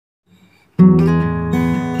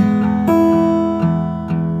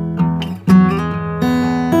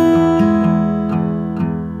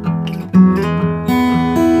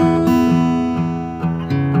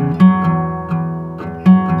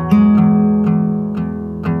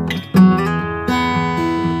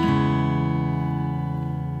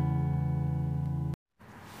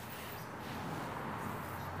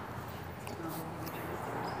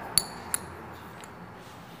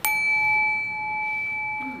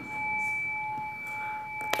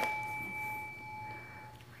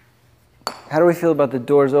How do we feel about the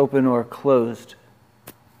doors open or closed?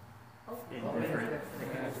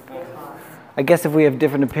 I guess if we have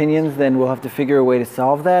different opinions, then we'll have to figure a way to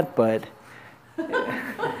solve that, but... Thumbs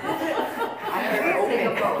up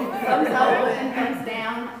and thumbs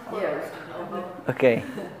down, closed. Okay.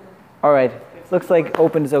 All right. Looks like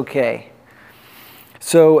open is okay.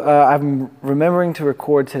 So I'm remembering to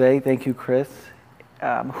record today. Thank you, Chris.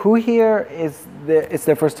 Who here it's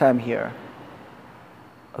their first time here?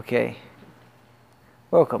 Okay.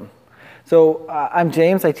 Welcome. So I'm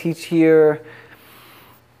James. I teach here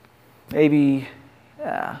maybe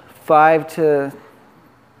 5 to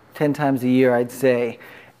 10 times a year, I'd say.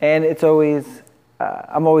 And it's always,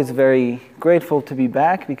 I'm always very grateful to be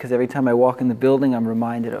back because every time I walk in the building, I'm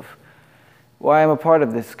reminded of why I'm a part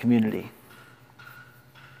of this community.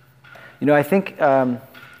 You know, I think, I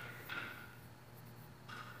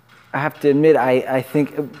have to admit, I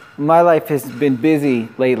think my life has been busy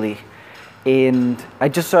lately. And I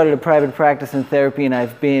just started a private practice in therapy, and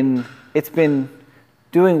it's been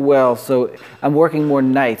doing well, so I'm working more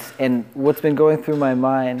nights. And what's been going through my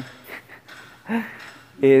mind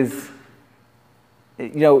is,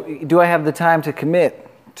 you know, do I have the time to commit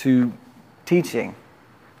to teaching,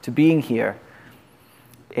 to being here?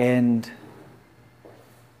 And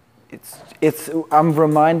I'm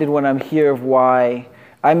reminded when I'm here of why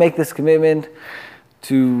I make this commitment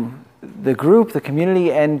to the group, the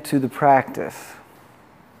community, and to the practice.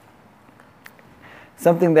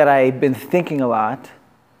 Something that I've been thinking a lot.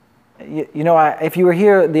 You know, if you were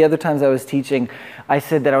here the other times I was teaching, I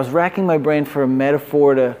said that I was racking my brain for a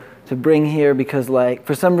metaphor to bring here because, like,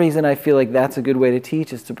 for some reason I feel like that's a good way to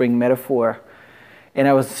teach, is to bring metaphor. And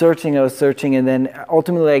I was searching, and then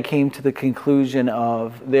ultimately I came to the conclusion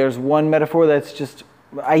of there's one metaphor that's just,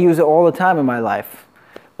 I use it all the time in my life.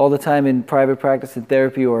 All the time in private practice and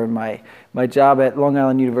therapy, or in my job at Long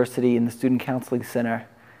Island University in the Student Counseling Center.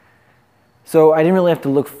 So I didn't really have to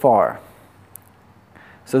look far.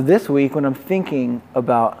 So this week, when I'm thinking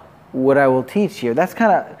about what I will teach here, that's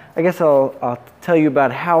kind of, I guess I'll tell you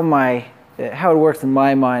about how it works in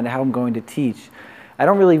my mind, how I'm going to teach. I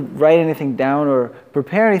don't really write anything down or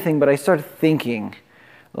prepare anything, but I start thinking.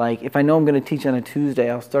 Like, if I know I'm going to teach on a Tuesday,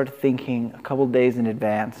 I'll start thinking a couple days in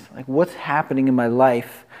advance. Like, what's happening in my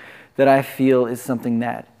life that I feel is something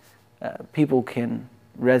that people can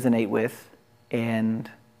resonate with,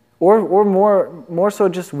 or more so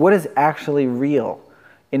just what is actually real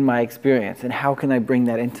in my experience, and how can I bring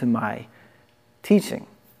that into my teaching?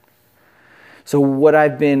 So what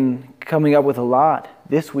I've been coming up with a lot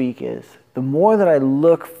this week is, the more that I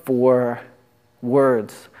look for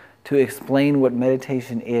words to explain what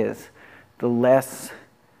meditation is, the less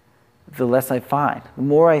I find. The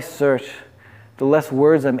more I search, the less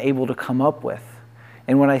words I'm able to come up with.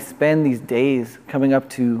 And when I spend these days coming up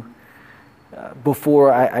to,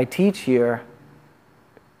 before I teach here,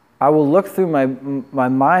 I will look through my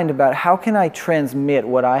mind about how can I transmit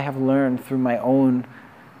what I have learned through my own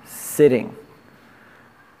sitting,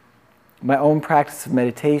 my own practice of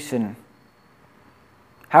meditation.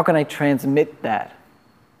 How can I transmit that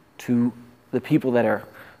to the people that are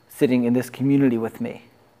sitting in this community with me?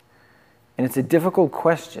 And it's a difficult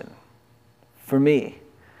question for me.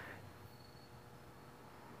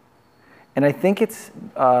 And I think it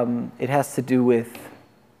has to do with,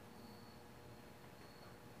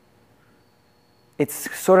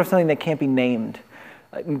 it's sort of something that can't be named.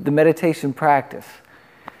 The meditation practice.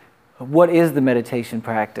 What is the meditation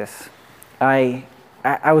practice? I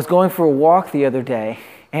was going for a walk the other day,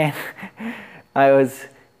 and I was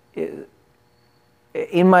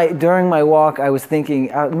during my walk, I was thinking,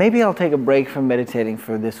 maybe I'll take a break from meditating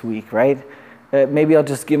for this week, right? Maybe I'll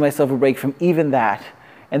just give myself a break from even that.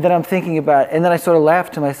 And then I'm thinking about, and then I sort of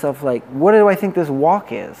laughed to myself, like, what do I think this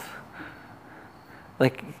walk is?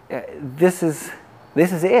 Like, this is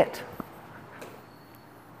it.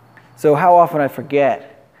 So how often I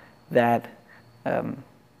forget that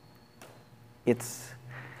it's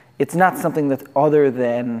not something that's other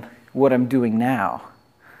than what I'm doing now.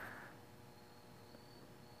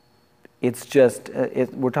 It's just,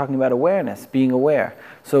 we're talking about awareness, being aware.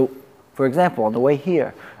 So, for example, on the way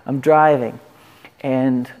here, I'm driving,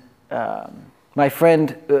 and my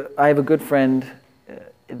friend, I have a good friend,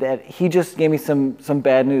 that he just gave me some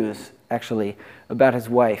bad news, actually, about his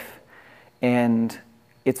wife. And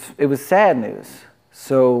it was sad news.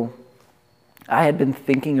 So I had been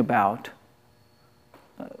thinking about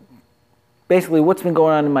basically what's been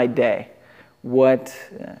going on in my day.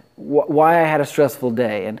 Why I had a stressful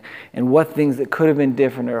day, and what things that could have been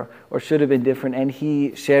different or should have been different. And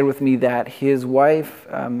he shared with me that his wife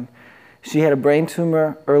She had a brain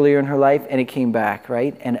tumor earlier in her life, and it came back,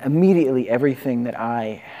 right? And immediately everything that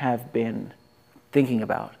I have been thinking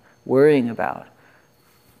about, worrying about,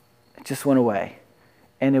 it just went away.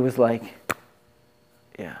 And it was like,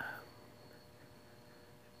 yeah,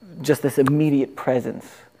 just this immediate presence.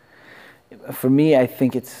 For me, I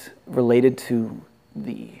think it's related to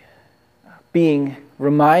the being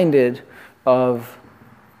reminded of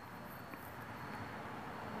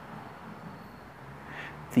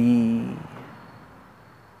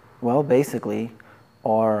basically,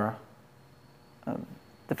 the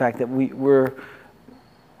fact that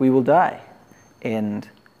we will die. And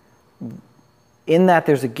in that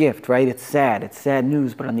there's a gift, right? It's sad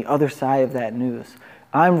news, but on the other side of that news,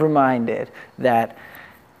 I'm reminded that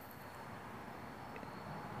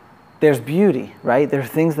there's beauty, right? There are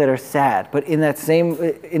things that are sad, but in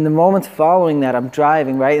the moments following that, I'm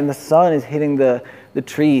driving, right? And the sun is hitting the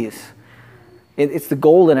trees. It's the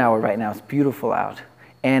golden hour right now. It's beautiful out.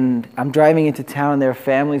 And I'm driving into town, and there are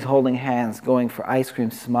families holding hands, going for ice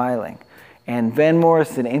cream, smiling. And Van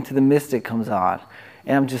Morrison, Into the Mystic, comes on.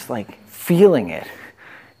 And I'm just like feeling it.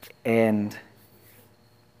 And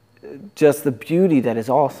just the beauty that is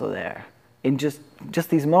also there. In just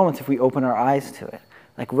these moments, if we open our eyes to it.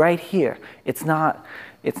 Like right here. It's not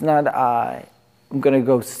I'm going to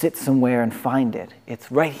go sit somewhere and find it.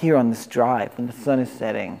 It's right here on this drive when the sun is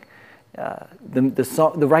setting.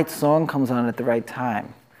 The right song comes on at the right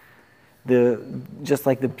time. Just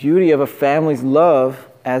like the beauty of a family's love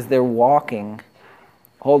as they're walking,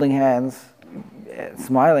 holding hands,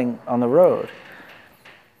 smiling on the road.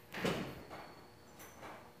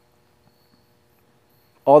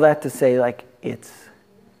 All that to say, like, it's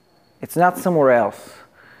not somewhere else.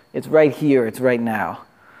 It's right here. It's right now.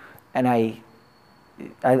 And I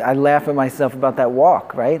laugh at myself about that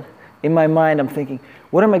walk, right? In my mind, I'm thinking,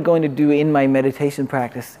 what am I going to do in my meditation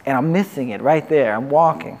practice? And I'm missing it right there. I'm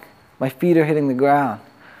walking. My feet are hitting the ground.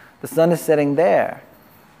 The sun is setting there.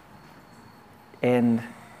 And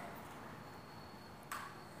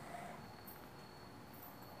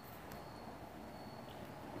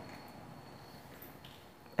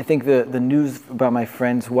I think the news about my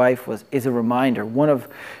friend's wife is a reminder, one of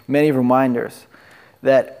many reminders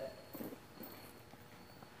that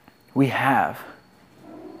we have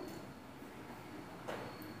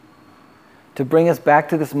to bring us back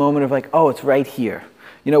to this moment of like, oh, it's right here.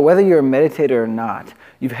 You know, whether you're a meditator or not,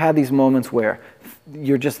 you've had these moments where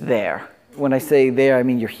you're just there. When I say there, I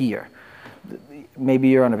mean you're here. Maybe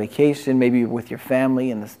you're on a vacation, maybe you're with your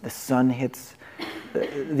family, and the sun hits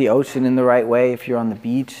the ocean in the right way if you're on the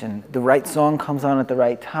beach, and the right song comes on at the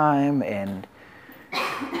right time, and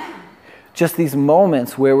just these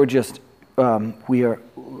moments where we're just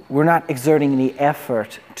we're not exerting any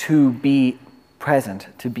effort to be present,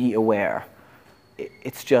 to be aware.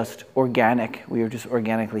 It's just organic. We are just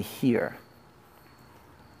organically here.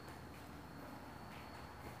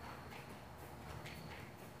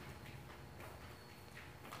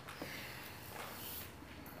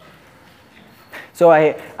 So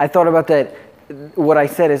I thought about that. What I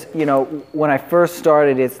said is, you know, when I first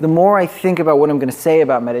started, it's the more I think about what I'm going to say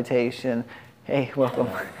about meditation, hey, welcome,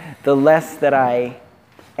 the less that I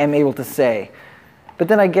am able to say. But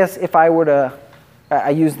then I guess if I were to,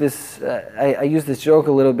 I use this joke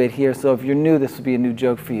a little bit here, so if you're new, this would be a new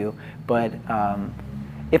joke for you. But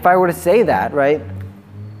if I were to say that, right,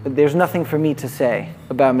 there's nothing for me to say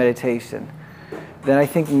about meditation, then I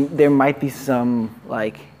think there might be some,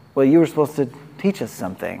 like, well, you were supposed to teach us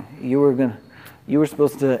something. You were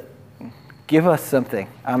supposed to give us something.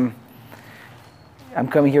 I'm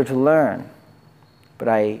coming here to learn. But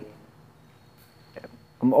I'm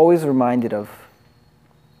always reminded of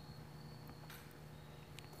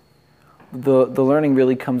the learning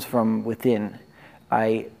really comes from within.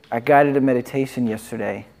 I guided a meditation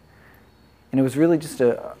yesterday, and it was really just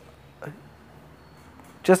a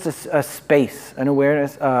space, an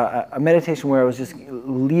awareness, a meditation where I was just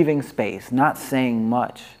leaving space, not saying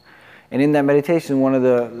much. And in that meditation, one of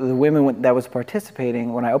the women that was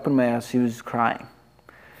participating, when I opened my eyes, she was crying.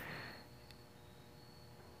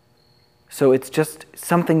 So it's just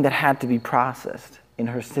something that had to be processed in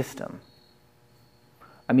her system.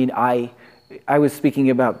 I mean, I was speaking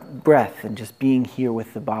about breath and just being here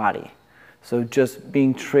with the body. So just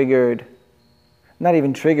being triggered, not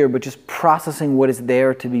even triggered, but just processing what is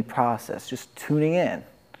there to be processed, just tuning in.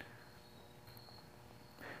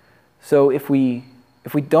 So if we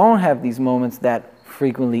don't have these moments that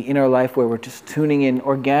frequently in our life where we're just tuning in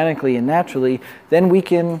organically and naturally, then we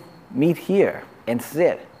can meet here and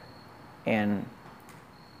sit and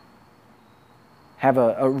have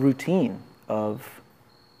a routine of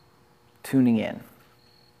tuning in.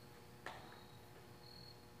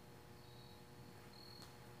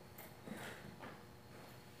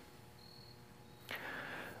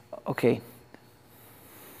 Okay.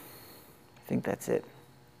 I think that's it.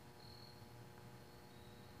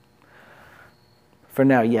 For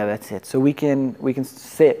now, yeah, that's it. So we can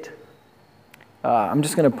sit. I'm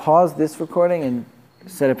just going to pause this recording and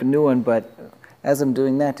set up a new one, but as I'm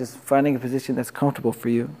doing that, just finding a position that's comfortable for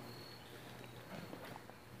you.